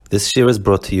This year is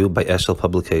brought to you by Eshel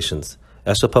Publications.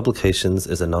 Eshel Publications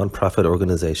is a non-profit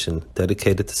organization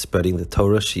dedicated to spreading the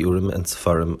Torah, Shiurim, and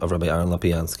Sefarim of Rabbi Aaron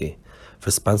Lapiansky. For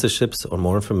sponsorships or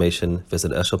more information,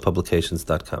 visit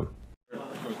eshelpublications.com.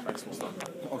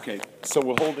 Okay, so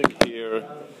we're holding here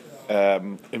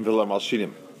in Villa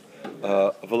Malshinim.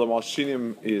 Villa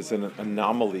Malshinim is an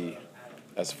anomaly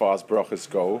as far as brachas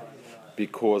go,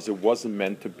 because it wasn't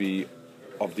meant to be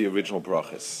of the original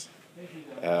brachas.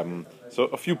 So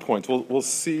a few points. We'll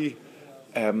see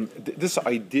this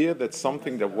idea that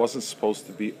something that wasn't supposed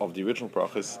to be of the original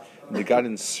brachas and they got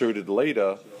inserted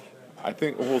later. I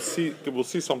think we'll see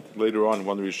something later on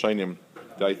one of the Rishonim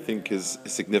that I think is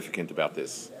significant about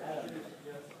this.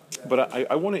 But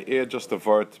I want to add just a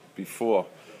word before.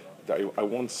 I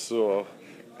once saw,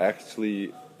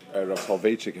 actually, Rav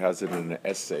Soloveitchik has it in an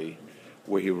essay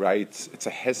where he writes, it's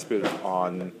a hesped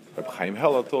on Reb Chaim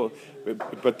Heller,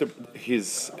 but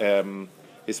his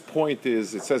point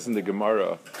is, it says in the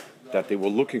Gemara that they were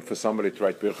looking for somebody to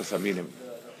write Birchas Aminim,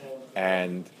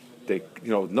 and they,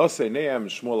 Nosei Ne'em,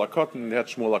 Shmuel HaKotten, they had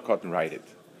Shmuel HaKotten write it.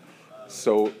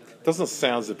 So it doesn't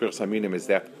sound that Birchas Aminim is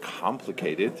that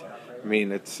complicated. I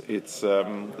mean, it's a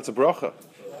bracha,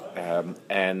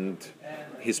 and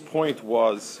his point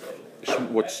was,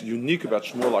 what's unique about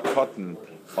Shmuel HaKotten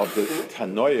of the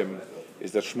Tanoim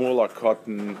is that Shmuel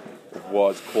HaKotten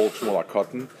was called Shmuel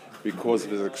HaKotten because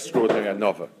of his extraordinary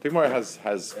anova. The Gemara has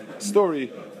a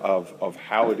story of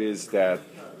how it is that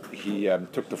he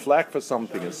took the flak for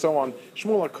something and so on.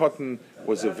 Shmuel HaKotten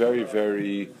was a very,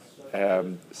 very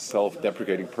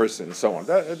self-deprecating person and so on.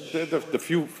 The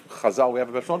few Chazal we have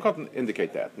about Shmuel HaKotten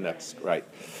indicate that, and that's right.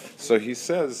 So he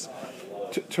says,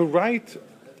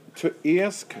 to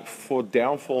ask for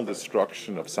downfall and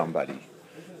destruction of somebody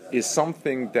is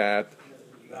something that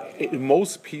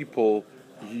most people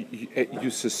you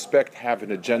suspect have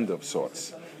an agenda of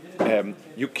sorts.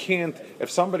 You can't, if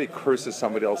somebody curses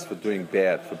somebody else for doing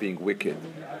bad, for being wicked,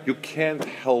 you can't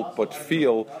help but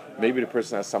feel maybe the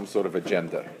person has some sort of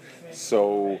agenda.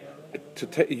 So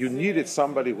you needed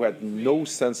somebody who had no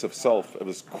sense of self. It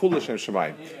was kul l'shem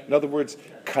shamayim. In other words,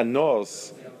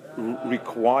 kanos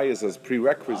requires as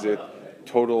prerequisite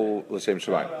total l'shem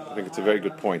shamayim. I think it's a very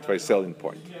good point, very salient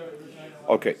point.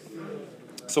 Okay,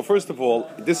 so first of all,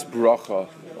 this bracha,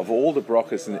 of all the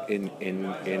brachas in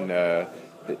Shemoneh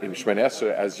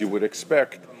Esrei, as you would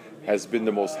expect, has been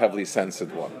the most heavily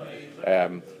censored one.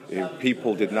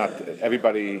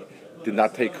 Everybody did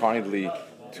not take kindly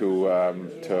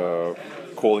to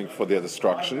calling for their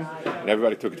destruction, and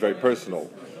everybody took it very personal.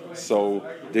 So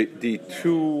the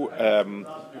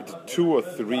two or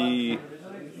three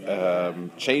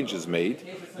changes made,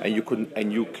 and you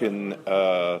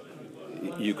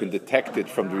can detect it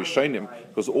from the Rishonim,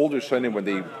 because all the Rishonim, when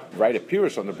they write a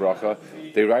pirush on the bracha,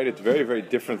 they write it very, very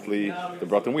differently the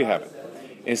bracha than we have it.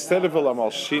 Instead of V'la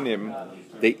Malshinim,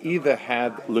 they either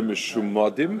had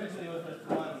L'Mishumodim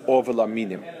or V'la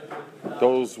Minim.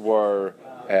 Those were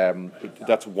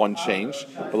that's one change.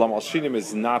 V'la Malshinim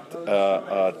is not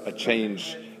a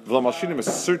change. V'la Malshinim is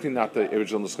certainly not the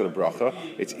original Nuskha of bracha.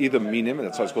 It's either Minim, and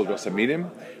that's why it's called Birchas Minim,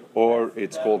 or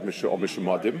it's called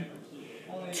Mishumodim.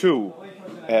 Two,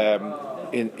 in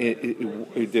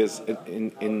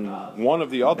one of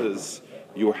the others,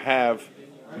 you have,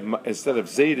 instead of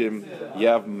Zaydim, you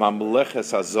have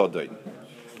Mamleches HaZodain,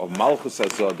 or Malchus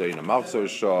HaZodain, or Malchus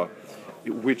HaShah,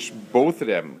 which both of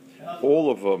them, all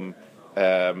of them,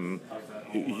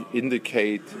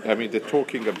 indicate, they're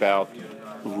talking about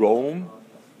Rome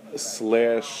 /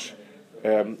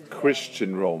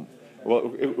 Christian Rome.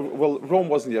 Well, Rome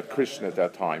wasn't yet Christian at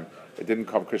that time. It didn't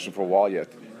become Christian for a while yet,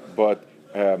 but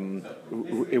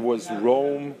it was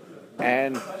Rome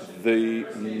and the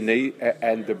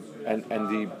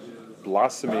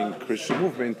blossoming Christian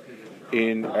movement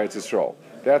in Eretz Yisrael.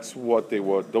 That's what they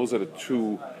were. Those are the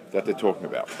two that they're talking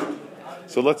about.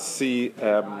 So let's see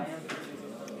the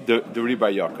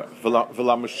Riba Yaka. V'la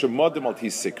Mishumodim al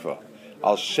Tisikva.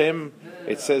 Al Shem,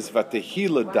 it says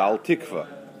Vatehila dal Tikva.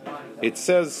 It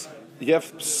says you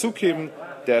have psukim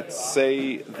that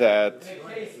say that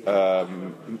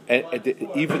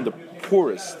even the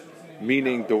poorest,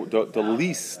 meaning the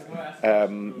least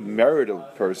merited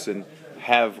person,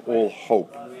 have all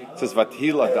hope. It says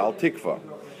Vatehila dal Tikva.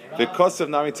 Because of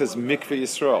Nami, it says Mikveh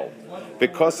Yisrael.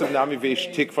 Because of Nami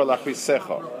veish Tikva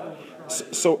lachvisecha.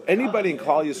 So anybody in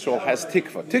Klal Yisrael has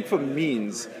Tikva. Tikva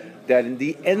means that in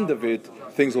the end of it,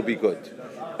 things will be good.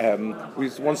 We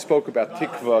once spoke about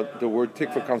Tikva. The word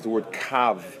Tikva comes from the word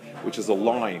Kav, which is a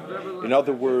line. In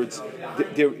other words,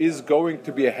 there is going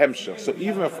to be a hemshech. So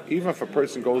even if a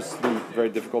person goes through very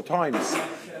difficult times,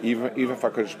 even if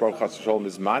HaKadosh Baruch Hu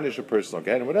is manish a person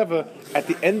again, whatever, at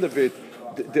the end of it,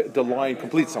 the line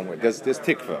completes somewhere. There's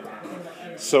tikva.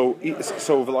 So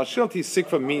V'lashilti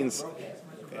Sikva means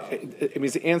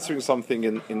answering something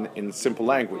in simple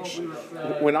language.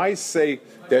 When I say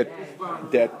that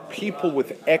people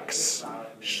with X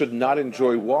should not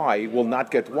enjoy Y, will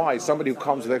not get Y, somebody who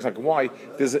comes with X like Y,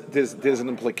 there's an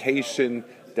implication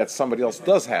that somebody else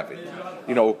does have it.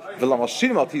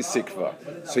 V'lamalshinim al tikva.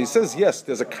 So he says, yes,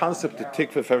 there's a concept of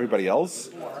tikva for everybody else.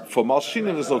 For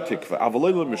malshinim there's no tikva.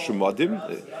 Avalolim mishumadim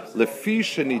lefi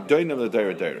shenidonim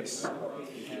l'deiros.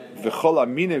 V'chol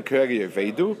aminim keregi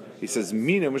yevedu. He says,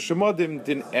 minim mishumadim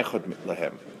din echad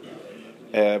mitlahem.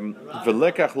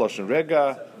 V'lekach loshen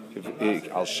rega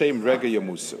al shem rega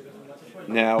yamusu.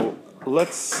 Now,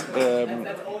 let's.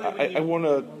 I want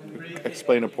to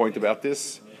explain a point about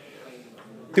this.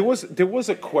 There was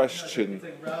a question,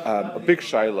 a big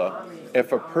shaila,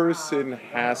 if a person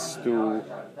has to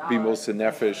be Moshe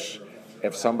Nefesh,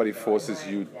 if somebody forces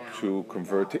you to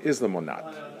convert to Islam or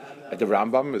not. The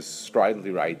Rambam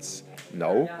stridently writes,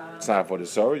 no, it's not avodah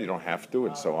zarah, you don't have to,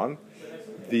 and so on.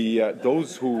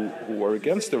 Those who were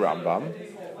against the Rambam,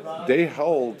 they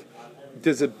held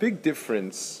there's a big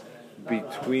difference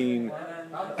between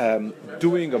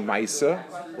doing a maisa,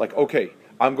 like, okay,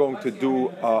 I'm going to do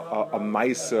a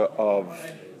maisa of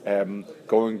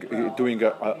doing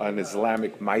an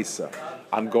Islamic maisa.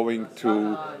 I'm going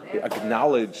to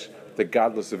acknowledge the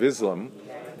godless of Islam.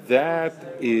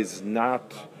 That is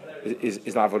not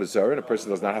avodah zarah, and a person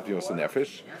does not have to be Moshe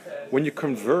Nefesh. When you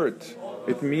convert,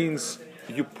 it means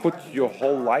you put your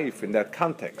whole life in that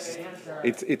context.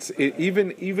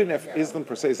 Even if Islam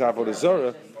per se is avodah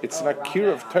zarah, it's an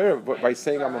akira of Torah. But by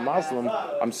saying I'm a Muslim,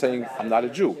 I'm saying I'm not a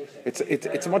Jew. It's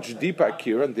a much deeper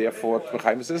akira, and therefore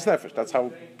Mechayim is nefesh. That's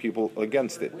how people are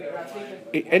against it.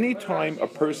 Anytime a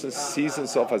person sees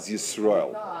himself as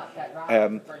Yisrael,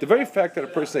 the very fact that a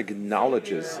person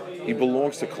acknowledges he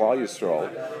belongs to Klal Yisrael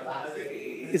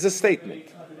is a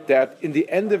statement that in the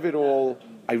end of it all,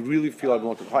 I really feel I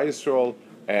belong to Klal Yisrael,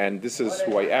 and this is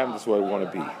who I am, this is who I want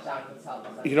to be.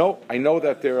 I know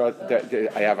that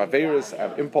I have averos, I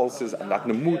have impulses, I'm not in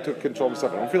the mood to control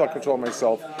myself, I don't feel like controlling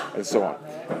myself, and so on.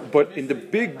 But in the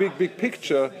big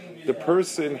picture, the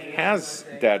person has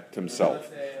that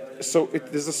himself. So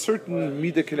there's a certain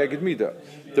midah keneged midah.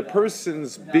 The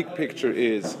person's big picture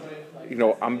is,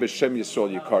 I'm B'Shem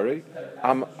Yisrael Yikari,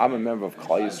 I'm a member of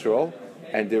Klal Yisrael,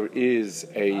 and there is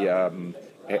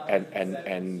and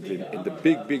in the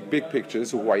big picture,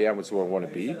 is who I am, is who I want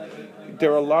to be.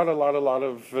 There are a lot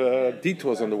of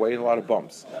detours on the way and a lot of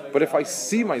bumps. But if I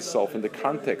see myself in the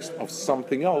context of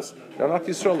something else, I'm not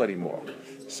Yisrael anymore.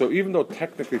 So even though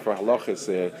technically for halachas,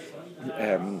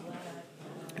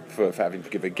 for having to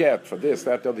give a get, for this,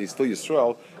 that, the other, he's still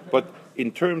Yisrael, but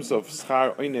in terms of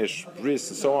schar, oynesh, bris,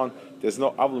 and so on, there's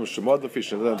no avlum shemod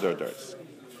lefish and then there's.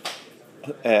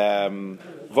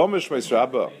 Vomish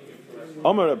meisrabah. The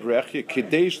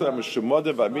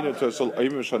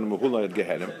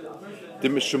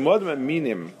Meshumodim and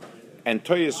Minim and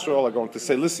Toy Yisrael are going to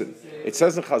say, listen, it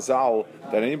says in Chazal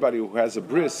that anybody who has a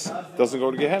bris doesn't go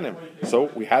to Gehenim.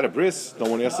 So we had a bris, no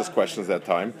one asked us questions that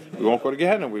time, we won't go to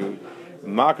Gehenim. We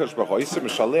Makash B'Hoisim,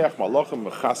 Mishalech, Malachim,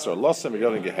 Mechasar, Lossim, and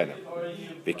Yodim Gehenim.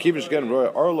 V'kivish gen roy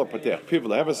arlo patech,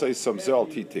 people ever say some zel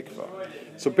ti tikva.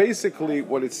 So basically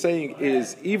what it's saying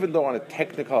is, even though on a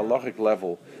technical halachic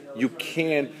level, you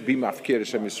can't be mafkir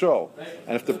Hashem Yisrael.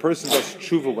 And if the person does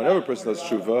tshuva, whenever a person does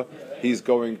tshuva, he's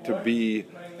going to be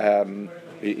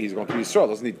Yisrael,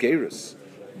 doesn't need gerus.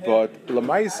 But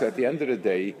Lamaisa, at the end of the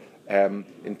day,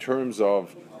 in terms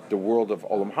of the world of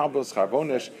Olam Habas,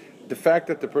 Chavonesh, the fact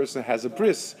that the person has a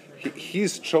bris,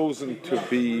 he's chosen to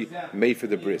be made for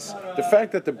the bris. The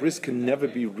fact that the bris can never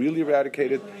be really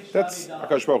eradicated, that's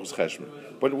HaKadosh Baruch Hu's cheshbon.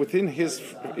 But within his,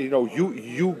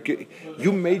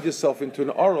 you made yourself into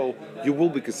an oral, you will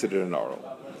be considered an oral.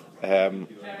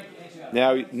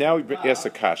 Now we ask a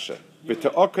kasha. It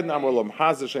says te'oker,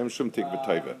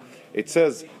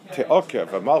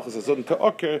 v'malchus azon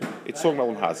te'oker, it's song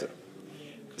malam hazeh.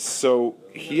 So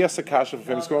he has a kasha for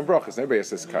famous Gemara Brachas. Everybody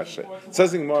has this kasha. It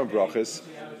says in Gemara Brachas,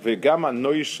 v'gama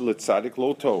noish l'tzadik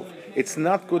lo tov. It's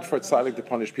not good for tzadik to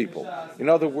punish people. In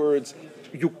other words,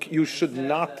 you should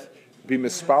not be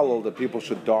mispalel that people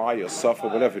should die or suffer,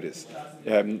 whatever it is.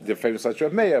 The famous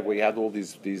Rav Meir, where he had all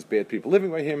these bad people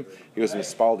living with him, he was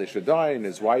mispalel they should die, and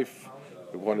his wife,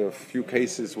 one of a few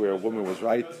cases where a woman was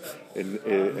right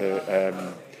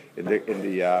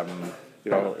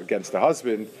against the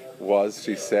husband, was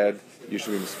she said you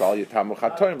should be mispalel yitamu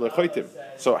chatoim lechoitim.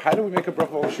 So how do we make a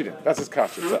bracha over shidim? That's his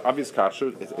kasha. It's an obvious kasha.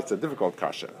 It's a difficult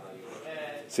kasha.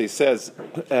 So he says,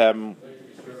 Who's Malshim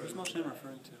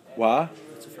referring to? what?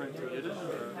 It's referring to Yidden?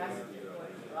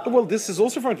 Well, this is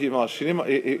also referring to Malshinim.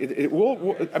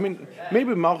 I mean,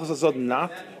 maybe Malchus Azod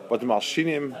not, but the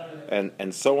Malshinim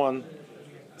and so on.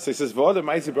 So he says, "V'od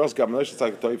ma'isi bros gamnosh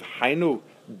tzag toiv hainu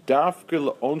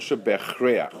dafkel onshe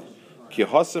bechreach ki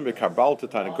hosem bekabal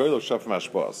tetane goylo shaf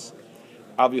mashbos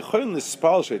av yichon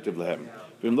lispal shetiv lehem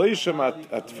v'im lo yishem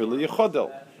at tefillah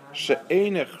yichodel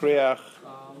she'ein echreach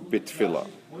b'tefillah."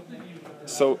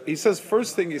 So he says,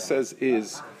 first thing he says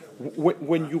is,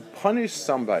 when you punish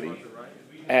somebody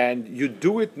and you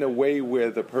do it in a way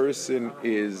where the person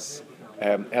is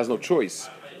has no choice.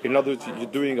 In other words, you're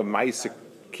doing a ma'aseh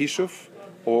kishuf,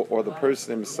 or the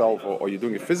person himself, or you're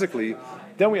doing it physically,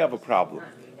 then we have a problem,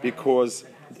 because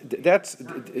that's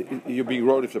you're being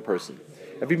road of the person.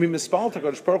 If you mean mispal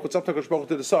HaKadosh Baruch Hu, it's up to HaKadosh Baruch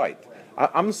Hu to decide.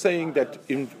 I'm saying that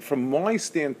from my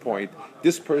standpoint,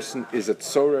 this person is a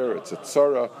tzorah, it's a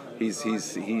tzara. He's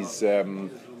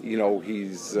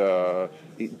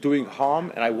doing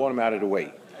harm, and I want him out of the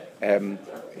way.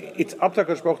 It's up to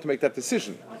HaKadosh Baruch Hu to make that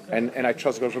decision, and I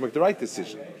trust HaKadosh Baruch Hu to make the right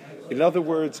decision. In other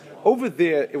words, over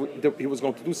there, he was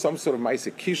going to do some sort of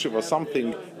ma'aseh kishuv or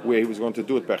something where he was going to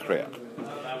do it bechreach.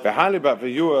 It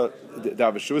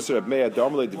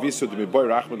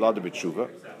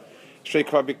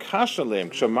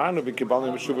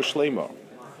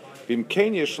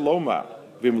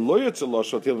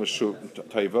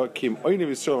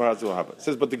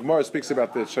says, but the Gemara speaks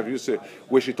about the Shavuot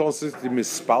where she told us to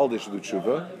mispaldish the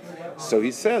tshuva. So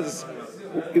he says,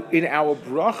 in our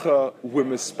bracha, we're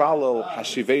mispalel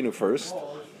hashivenu first,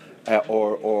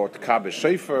 or tkabe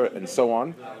shefer, and so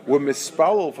on. We're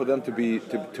mispalel for them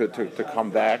to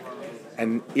come back,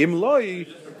 and imloi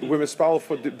we're mispalel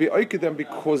for be them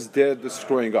because they're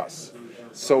destroying us.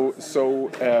 So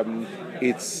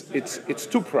it's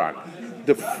two prong.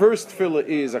 The first tefillah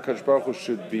is HaKadosh Baruch Hu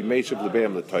should be meishav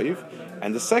lebeim l'toiv,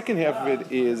 and the second half of it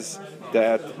is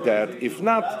that if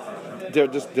not, they're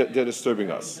disturbing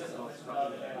us.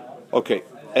 Okay.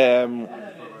 The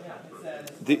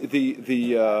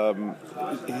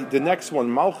next one,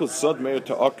 Malchus Zod Meir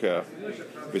Ta'aka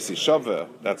V'Sishava.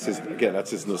 That's his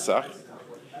nusach.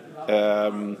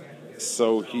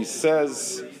 So he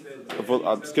says,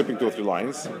 I'm skipping 2 or 3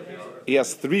 lines. He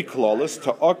has 3 clauses.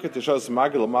 Ta'aka Tishas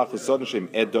Magil Malchus Zod Shem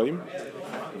Edoim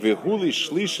V'Huli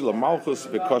Shlish LaMalchus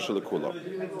V'Kosher L'Kula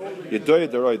Yedoy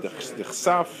Deroi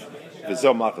D'Chsaf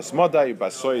V'Zo Malchus Modai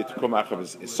Basoy T'Kum Achav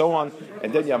and so on,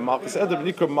 and then you have Malchus Edom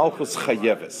Nikor Malchus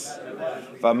Chayeves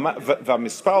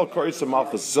V'Mispal Koritz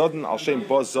Malchus Zoden Al Shem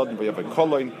Boz Zoden V'Yavay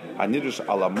Koloin Hanidush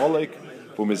Ala Molek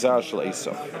V'Mizar Shel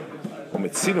Esau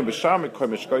U'Metzinu B'Sham Koy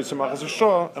Mishkoyis Malchus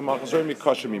Shor and Malchus Roy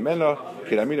Mikosher Mimena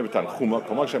Kiramina B'Tan Chuma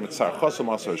Kol Shem Mitzar Chos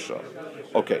Malchus Shor.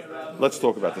 Okay, let's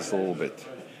talk about this a little bit.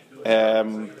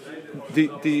 The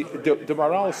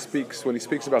Maharal speaks, when he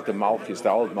speaks about the Malchus,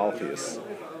 the old Malchus,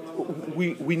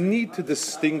 we need to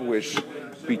distinguish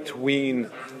between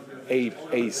a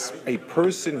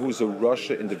person who's a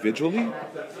Rasha individually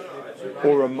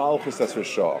or a Malchus that's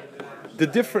Rasha. The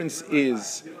difference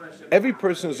is, every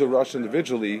person who's a Rasha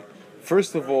individually,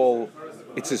 first of all,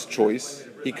 it's his choice.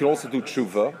 He can also do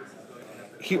tshuva.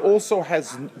 He also has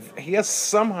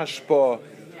some hashpah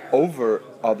over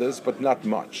others, but not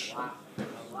much.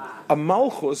 A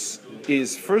Malchus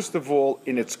is, first of all,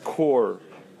 in its core,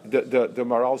 the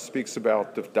Maharal speaks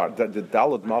about the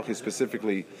Dalet Malchus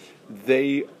specifically,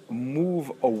 they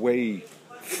move away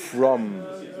from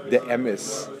the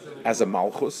emes as a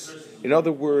Malchus. In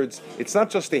other words, it's not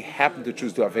just they happen to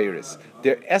choose the Averis.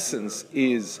 Their essence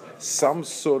is some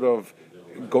sort of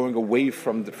going away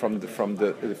from the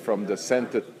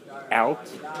center out.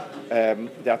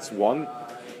 That's one.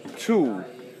 2,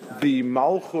 the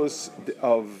Malchus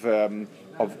of the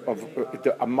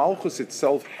Malchus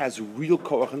itself has real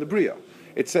koach in the Bria.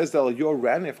 It says that Eliyahu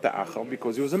ran after Achab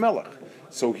because he was a melech.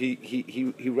 So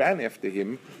he ran after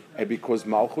him because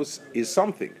Malchus is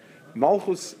something.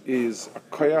 Malchus is a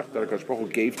koach that HaKadosh Baruch Hu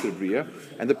gave to the Bria,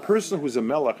 and the person who's a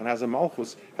melech and has a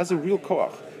Malchus has a real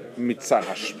koach, mitzad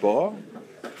hashpah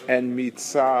and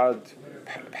mitzad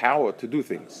power to do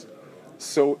things.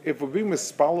 So if we're being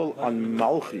mispalel on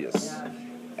Malchus,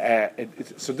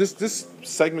 so this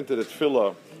segment of the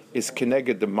Tefillah is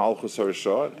connected to Malchus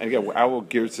Harishah, and again our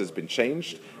gears has been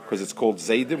changed because it's called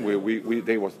Zaydim, where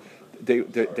they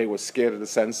were scared of the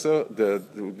censor.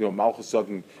 Malchus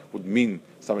would mean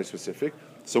something specific,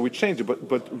 so we changed it.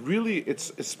 But really,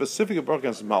 it's specific about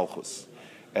against Malchus.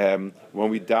 When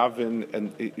we daven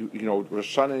and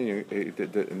Rosh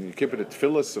Hashanah and you keep it at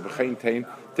Tefillas of Chayin Tain,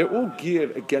 they're all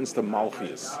geared against the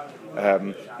Malchus.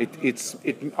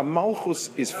 A malchus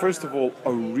is first of all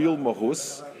a real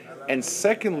mahus, and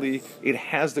secondly, it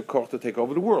has the koch to take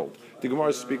over the world. The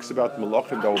Gemara speaks about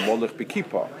malachim that were molech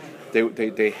bekipa.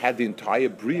 They had the entire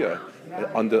bria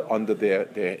under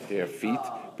their feet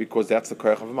because that's the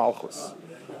koch of a malchus.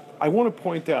 I want to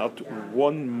point out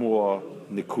one more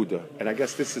nekuda, and I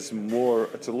guess this is more.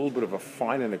 It's a little bit of a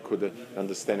finer nekuda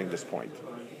understanding this point.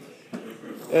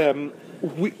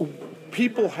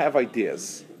 People have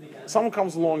ideas. Someone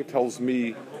comes along and tells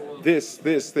me this.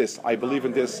 I believe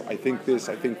in this. I think this.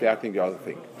 I think that. I think the other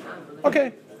thing.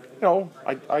 Okay,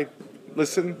 I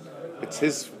listen. It's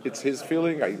his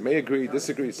feeling. I may agree,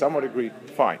 disagree, somewhat agree.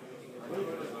 Fine.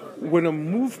 When a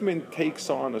movement takes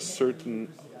on a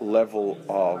certain level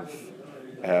of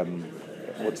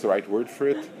what's the right word for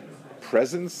it?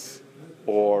 Presence,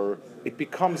 or it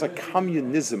becomes a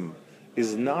communism.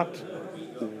 Is not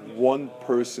one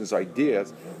person's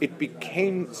ideas. It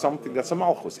became something that's a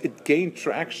malchus. It gained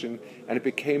traction and it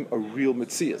became a real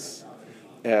metzias.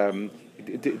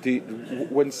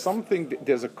 When something,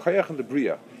 there's a koyach in the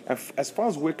bria, and as far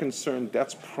as we're concerned,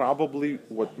 that's probably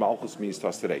what malchus means to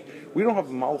us today. We don't have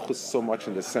malchus so much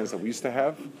in the sense that we used to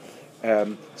have.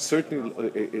 Certainly,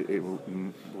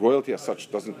 royalty as such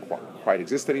doesn't quite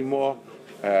exist anymore.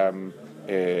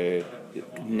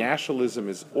 Nationalism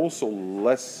is also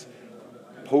less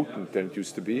potent than it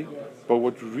used to be. But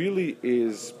what really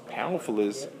is powerful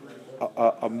is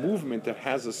a movement that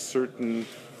has a certain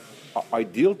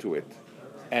ideal to it,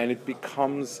 and it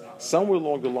becomes, somewhere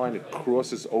along the line, it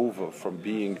crosses over from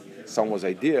being someone's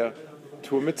idea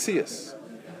to a metzias.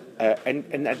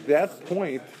 And at that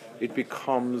point, it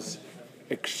becomes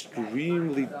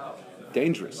extremely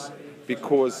dangerous,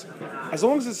 because as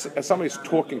long as somebody's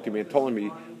talking to me and telling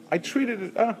me, I treated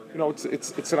it,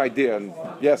 it's an idea, and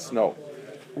yes, no.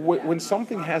 When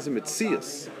something has a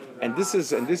metzias, and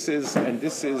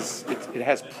it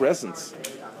has presence,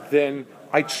 then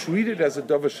I treat it as a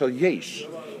davar shel yesh.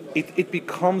 It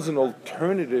becomes an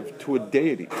alternative to a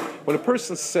deity. When a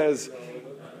person says,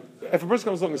 if a person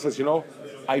comes along and says,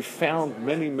 I found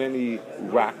many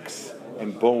rocks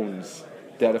and bones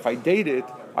that if I date it,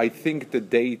 I think the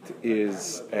date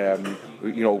is,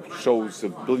 shows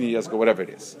 1 billion years ago, whatever it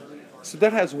is. So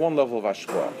that has one level of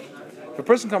hashpah. If a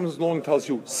person comes along and tells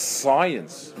you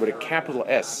science, with a capital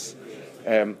S,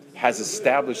 has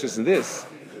established this and this,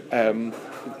 then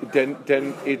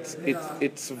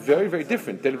it's very, very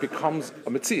different. Then it becomes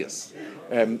a metzias.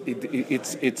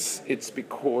 It's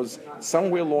because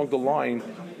somewhere along the line,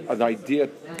 an idea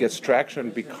gets traction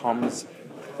and becomes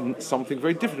something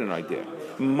very different than an idea.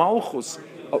 Malchus,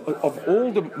 of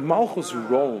all the Malchus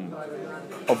Rome,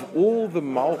 of all the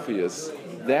Malchias,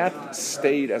 that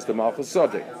stayed as the Malchus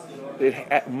Zadeh.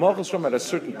 Malchus Rome had a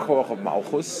certain core of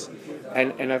Malchus,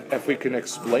 and if we can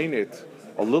explain it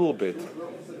a little bit,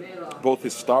 both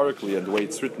historically and the way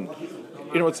it's written,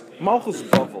 it's Malchus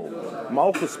Bavel,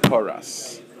 Malchus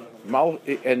Paras,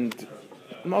 and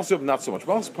Malchus not so much.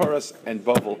 Malchus Paras and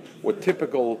Bavel were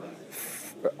typical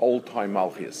old-time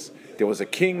Malchias. There was a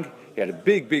king. He had a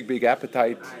big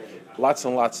appetite, lots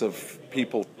and lots of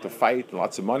people to fight,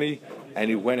 lots of money, and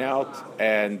he went out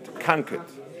and conquered.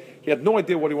 He had no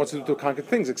idea what he wants to do to conquer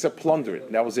things except plunder it,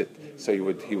 and that was it. So he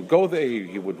would go there,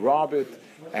 he would rob it,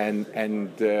 and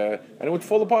it would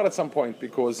fall apart at some point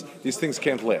because these things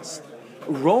can't last.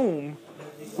 Rome's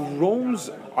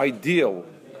ideal,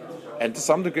 and to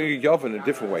some degree Yav in a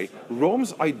different way,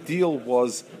 Rome's ideal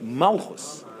was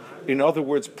malchus. In other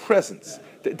words, presence.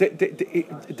 For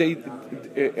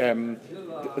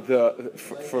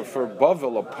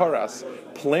Bavel or Paras,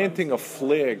 planting a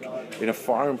flag in a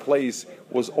foreign place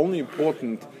was only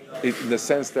important in the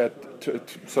sense that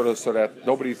so that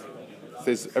nobody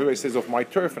says, everybody says, "Off my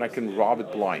turf," and I can rob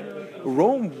it blind.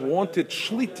 Rome wanted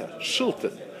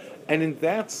shilton, and in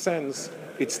that sense,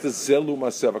 it's the Zelu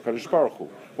Masev HaKadosh Baruch Hu.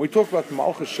 When we talk about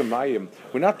Malchus Shemayim,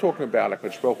 we're not talking about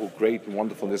HaKadosh Baruch Hu, great and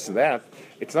wonderful, this and that.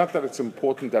 It's not that it's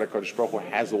important that HaKadosh Baruch Hu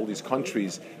has all these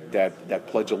countries that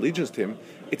pledge allegiance to him.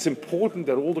 It's important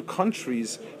that all the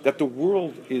countries, that the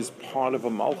world is part of a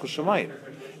Malchus Shemayim.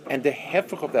 And the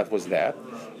hefech of that was that.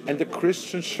 And the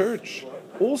Christian church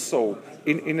also,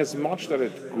 in as much that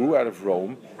it grew out of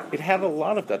Rome, it had a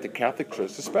lot of that. The Catholic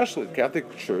Church, especially the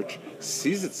Catholic Church,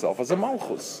 sees itself as a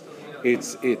Malchus.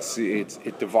 It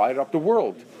divided up the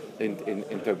world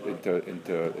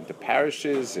into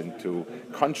parishes, into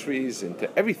countries, into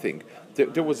everything.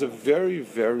 There was a very,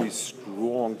 very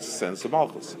strong sense of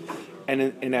Malchus,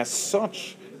 and as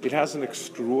such, it has an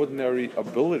extraordinary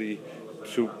ability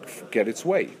to get its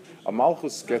way. A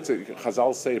Malchus gets it.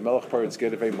 Chazal say, "Melech parents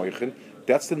get away moichin."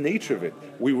 That's the nature of it.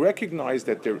 We recognize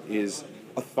that there is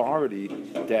authority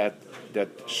that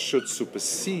should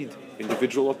supersede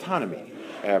individual autonomy.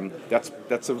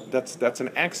 That's an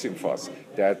axiom for us,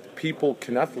 that people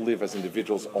cannot live as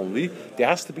individuals only. There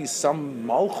has to be some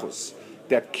malchus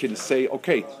that can say,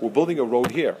 okay, we're building a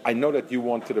road here. I know that you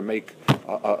wanted to make,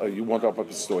 you want to open up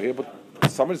a store here, but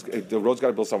the road's got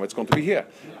to build somewhere. It's going to be here.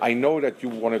 I know that you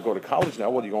want to go to college now.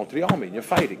 Well, you're going to the army and you're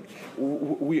fighting.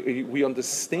 We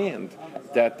understand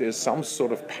that there's some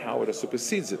sort of power that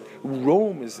supersedes it.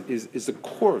 Rome is the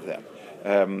core of that.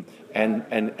 And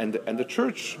the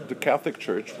church, the Catholic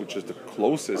Church, which is the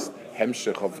closest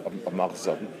hemshech of Malchus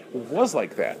Zedek, was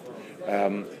like that.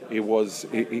 It was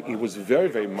very,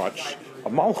 very much a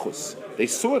malchus. They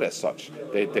saw it as such.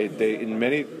 They in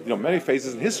many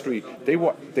phases in history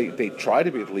they tried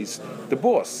to be at least the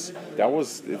boss. That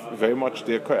was very much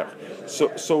their koyach.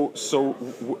 So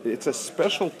it's a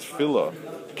special tefillah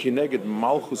kineged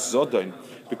malchus zodin,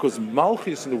 because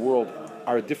malchus in the world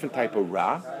are a different type of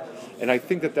ra. And I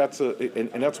think that's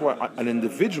that's why an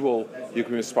individual you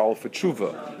can be mispal for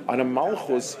tshuva. On a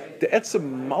malchus, the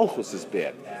etzem malchus is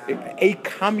bad. A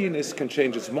communist can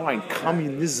change his mind.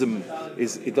 Communism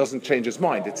it doesn't change his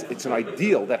mind. It's an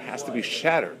ideal that has to be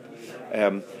shattered.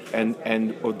 And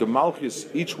the malchus,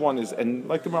 each one is, and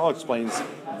like the Maharal explains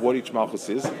what each malchus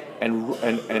is, and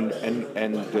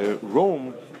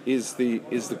Rome is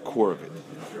the core of it.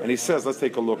 And he says, let's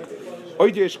take a look.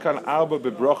 Oidesh kan arba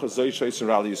bebrocha zoisha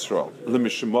Yisrael Yisrael.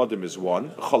 Lemishmodim is one.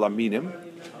 Cholaminim,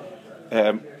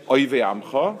 oive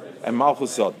amcha, and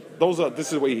malchus zod.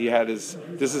 This is where he had his.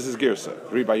 This is his girsa.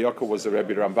 Rebbe Yoka was the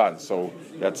Rebbe Ramban, so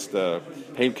that's the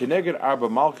heim kineged arba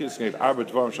malchus kineged arba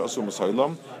dvarim she'asu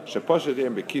masaylam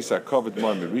sheposhedim bekisa kovid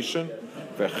mar mirishon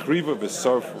vechriva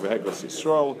v'sorf v'hegos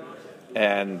Yisrael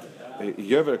and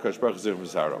yover kashbar chazir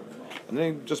v'zaram. And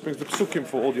then he just brings the psukim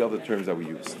for all the other terms that we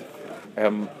used.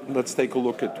 Let's take a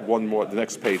look at one more, the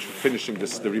next page, finishing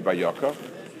this, the Rebbe Yoka.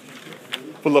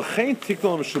 ולכן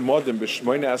תקנון משומודים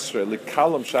בשמונה עשרה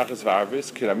לקלם שחס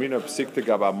וערביס כרמינו פסיקתא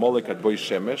גבה מולק עד בוי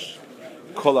שמש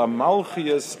כל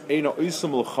המלכיוס אינו עושה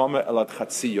מלחמה אלא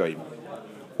חצי יום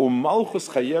ומלכוס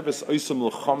חייבס עושה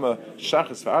מלחמה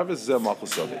שחס וערביס זה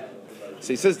מלכוס זודin.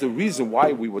 So he says the reason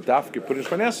why we would dafke put in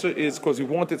Shemona Esrei is because we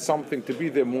wanted something to be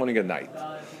there morning and night.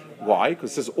 Why?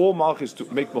 Because it says all malchus to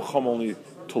make milchama only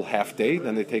till half day,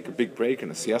 then they take a big break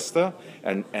and a siesta,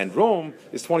 and Rome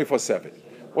is 24/7.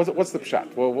 What's the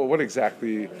pshat? Well, what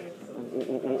exactly?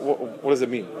 What does it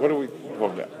mean? What are we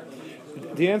talking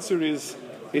about? The answer is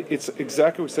it's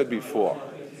exactly what we said before.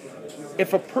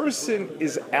 If a person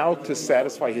is out to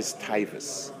satisfy his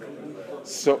taivas,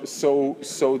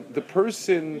 so the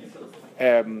person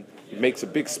makes a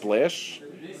big splash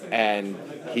and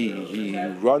he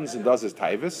runs and does his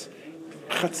taivas.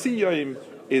 Chatzi yom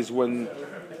is when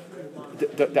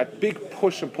that big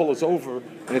push and pull is over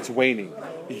and it's waning.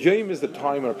 Yom is the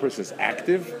time when a person is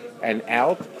active and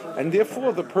out, and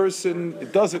therefore the person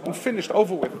does it and finished,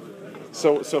 over with.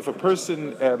 So if a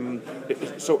person,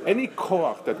 so any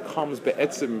koach that comes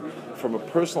be'etzim from a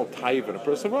personal taiva and a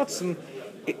personal ratzon,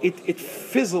 it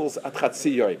fizzles at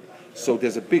chatzi yom. So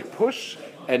there's a big push,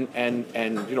 and then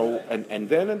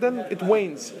it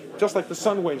wanes, just like the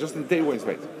sun wanes, just the day wanes.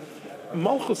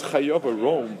 Malchus Chayova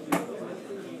Rome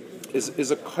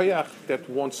is a koyach that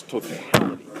wants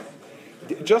totality.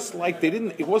 Just like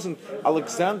it wasn't,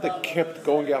 Alexander kept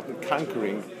going out and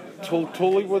conquering till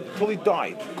he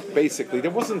died, basically.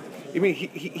 There wasn't,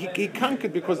 he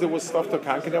conquered because there was stuff to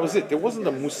conquer, that was it. There wasn't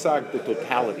a musag, the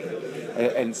totality.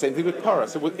 And same thing with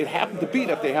Paras. It happened to be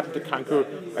that they happened to conquer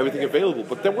everything available,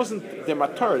 but there wasn't the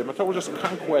matar. The matar was just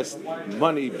conquest,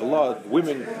 money, blood,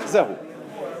 women, zehu.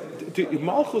 The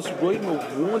Malchus Reina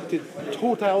wanted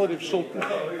totality of Shultan,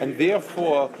 and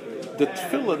therefore the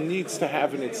tefillah needs to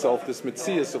have in itself this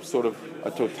mitzias of sort of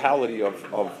a totality of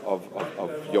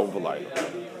Yom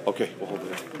V'Layla. Okay, we'll hold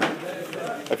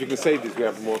it. If you can say these, we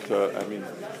have more to.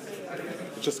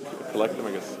 Just collect them,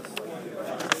 I guess.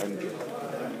 And